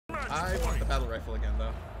I want the battle rifle again,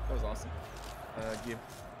 though. That was awesome. Give.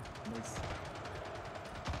 Nice.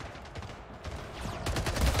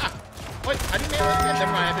 Ah! What? How do you nail it again?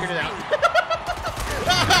 Never mind, I figured it out.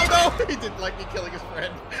 Oh, no! He didn't like me killing his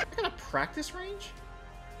friend. I got a practice range?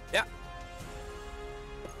 Yeah.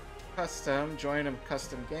 Custom. Join a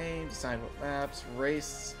custom game. Decide what maps.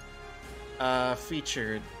 Race.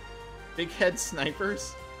 Featured. Big head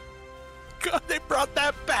snipers. God, they brought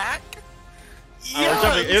that back.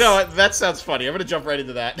 Yes! You know what? That sounds funny. I'm gonna jump right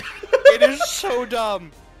into that. It is so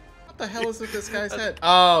dumb. What the hell is with this guy's head?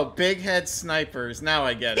 Oh, big head snipers. Now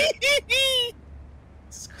I get it.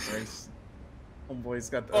 Jesus Christ. Homeboy's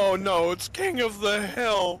got the... Oh no, it's King of the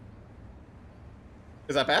Hill.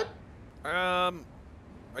 Is that bad?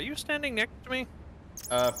 Are you standing next to me?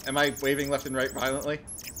 Am I waving left and right violently?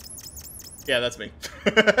 Yeah, that's me.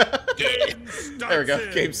 Game there we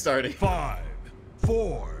go. Game starting. 5,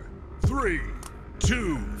 4, 3,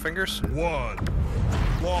 2, Fingers. 1.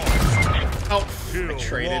 Lost. Oh, Kill I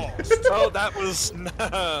traded. lost. Oh, that was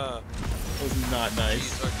That was not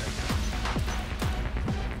nice. Jeez, okay.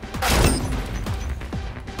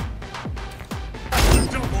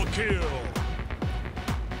 Double kill.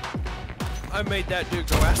 I made that dude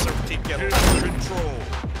go ass over team kill. Kill control.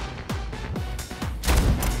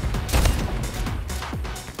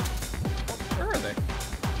 Where are they?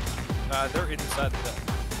 They're inside the hill.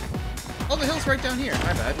 Oh, the hill's right down here.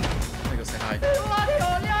 My bad. Let me go say hi.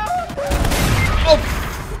 Oh!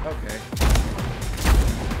 Okay.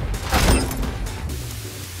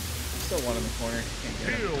 Still one in the corner. Can't get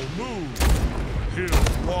him. Hill move. Hill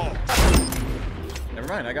lost. Never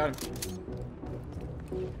mind, I got him.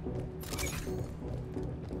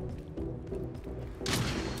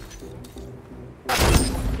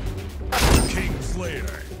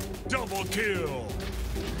 Kingslayer. Double kill.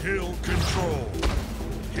 Hill control.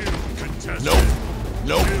 Hill contested.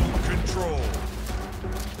 Nope. Hill control.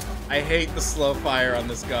 I hate the slow fire on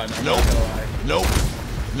this gun. I'm not gonna lie.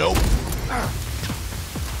 Nope.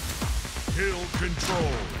 Hill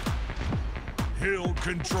control. Hill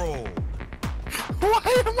control.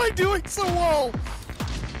 Why am I doing so well?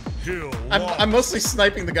 Hill I'm mostly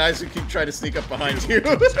sniping the guys who keep trying to sneak up behind you.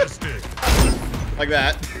 contested. Like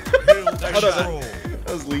that. Hill Oh, no, control.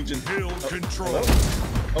 that was Legion. Hill Oh, control. hello?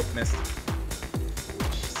 Oh, missed.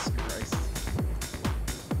 Jesus Christ.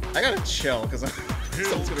 I gotta chill, because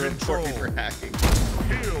someone's gonna report me for hacking.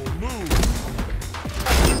 Hill move.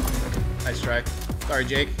 Nice try. Sorry,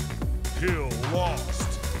 Jake. Hill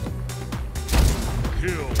lost.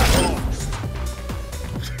 Hill lost.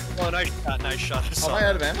 Oh, nice shot. Oh, am I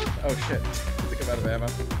out of ammo? Oh, shit. I think I'm out of ammo.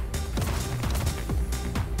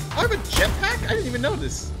 Oh, I have a jetpack? I didn't even know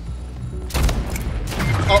this.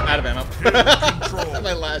 Oh, out of ammo.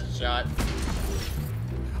 My last shot.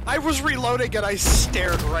 I was reloading and I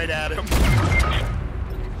stared right at him.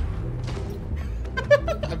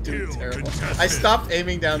 I'm doing Hill terrible. contested. I stopped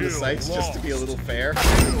aiming down the Hill sights just to be a little fair.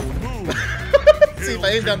 Hill move. See, if I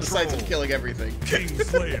aim down the sights, I'm killing everything.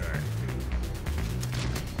 Kingslayer.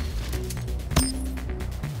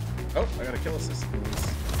 Oh, I got a kill assist.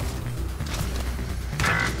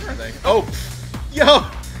 Where are they? Oh! Yo!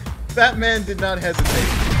 That man did not hesitate.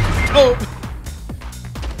 Oh!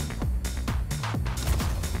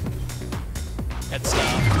 It's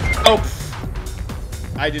Oh!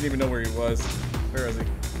 I didn't even know where he was. Where is he?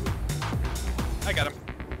 I got him.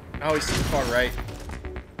 Oh, he's too far right.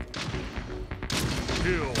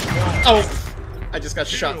 Hill lost. Oh! I just got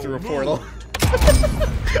shot through a portal.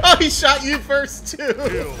 Oh, he shot you first, too!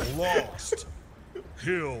 Hill lost.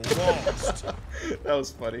 Hill lost. That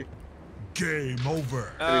was funny. Game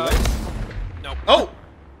over. Nope. Oh!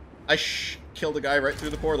 I killed a guy right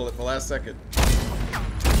through the portal at the last second.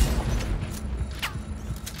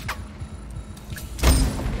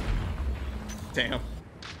 Damn.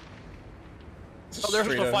 Oh, there's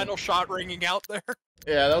Straight the up. final shot ringing out there.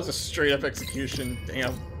 Yeah, that was a straight up execution.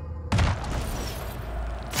 Damn.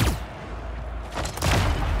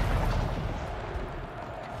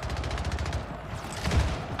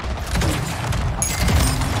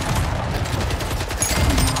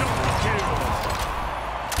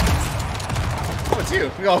 Oh, it's you.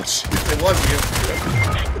 Oh, shit. It was you.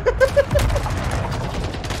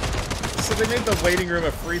 So they made the waiting room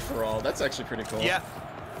a free-for-all. That's actually pretty cool. Yeah.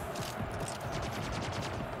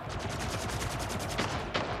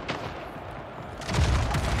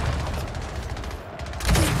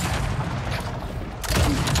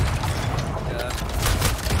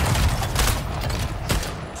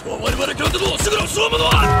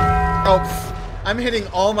 Oh, I'm hitting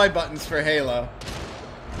all my buttons for Halo.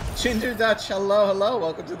 Ginger Dutch, hello, hello,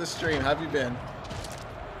 welcome to the stream. How have you been?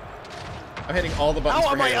 I'm hitting all the buttons. How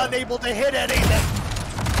for am I Halo. unable to hit anything?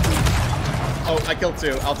 Oh, I killed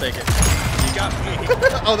 2. I'll take it. You got me.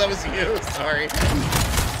 Oh, that was you. Sorry.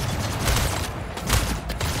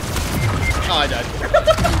 Oh, I died.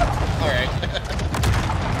 Alright.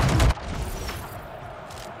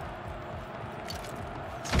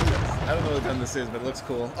 I don't know what gun this is, but it looks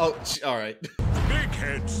cool. Oh, alright. Big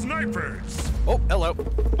head snipers. Oh, hello.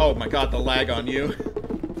 Oh my god, the lag on you.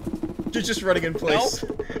 You're just running in place.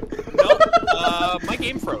 Nope. My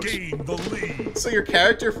game froze. Gain the lead. So your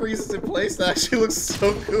character freezes in place? That actually looks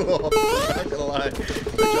so cool. I'm not gonna lie. Can I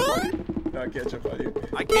jump on you? No, I can't jump on you.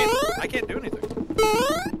 I can't do anything.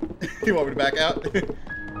 You want me to back out?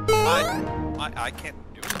 I can't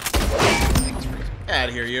do anything. Things freezing. Out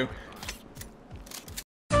of here, you.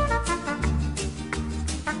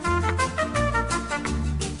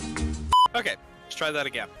 Okay, let's try that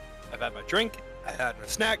again. I've had my drink, I've had my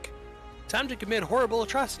snack. Time to commit horrible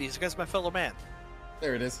atrocities against my fellow man.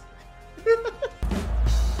 There it is.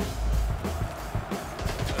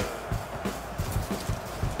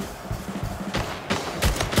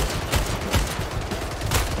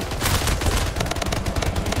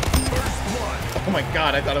 Oh my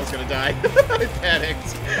god, I thought I was gonna die. I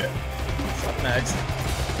panicked. What's up next?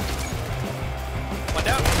 One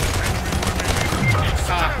down.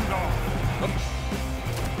 Ah. Oh.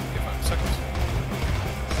 Give 5 seconds.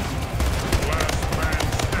 Last man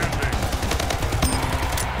standing.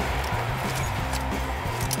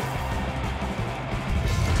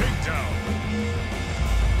 Takedown.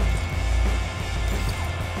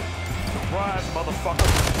 Surprise, motherfucker.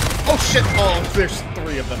 Oh shit! Oh, there's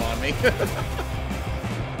 3 of them on me.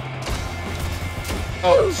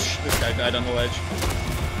 Oh, this guy died on the ledge.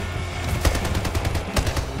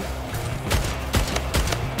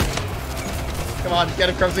 Come on, get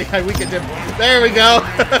him, Crumsy. I weakened him. There we go.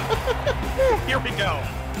 Here we go.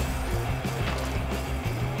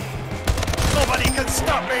 Nobody can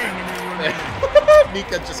stop me.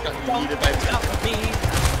 Mika just got yeeted by Stop me.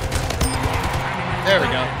 There we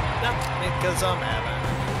go. Not because I'm having.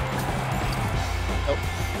 Oh.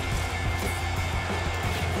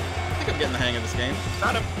 I think I'm getting the hang of this game.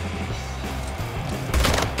 Got him.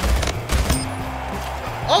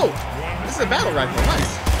 Oh! This is a battle rifle.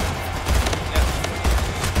 Nice.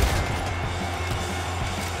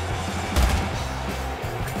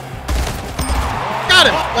 Got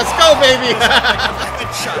him! Let's go, baby!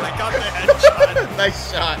 Headshot. I got the headshot.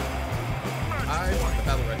 Nice shot. I want the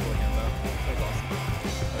battle rifle again, though. That was awesome.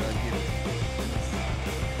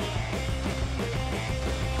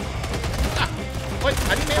 What?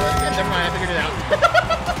 How do you nail it again? Never mind, I figured it out.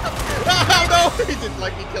 Oh no! He didn't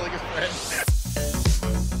like me killing his friend.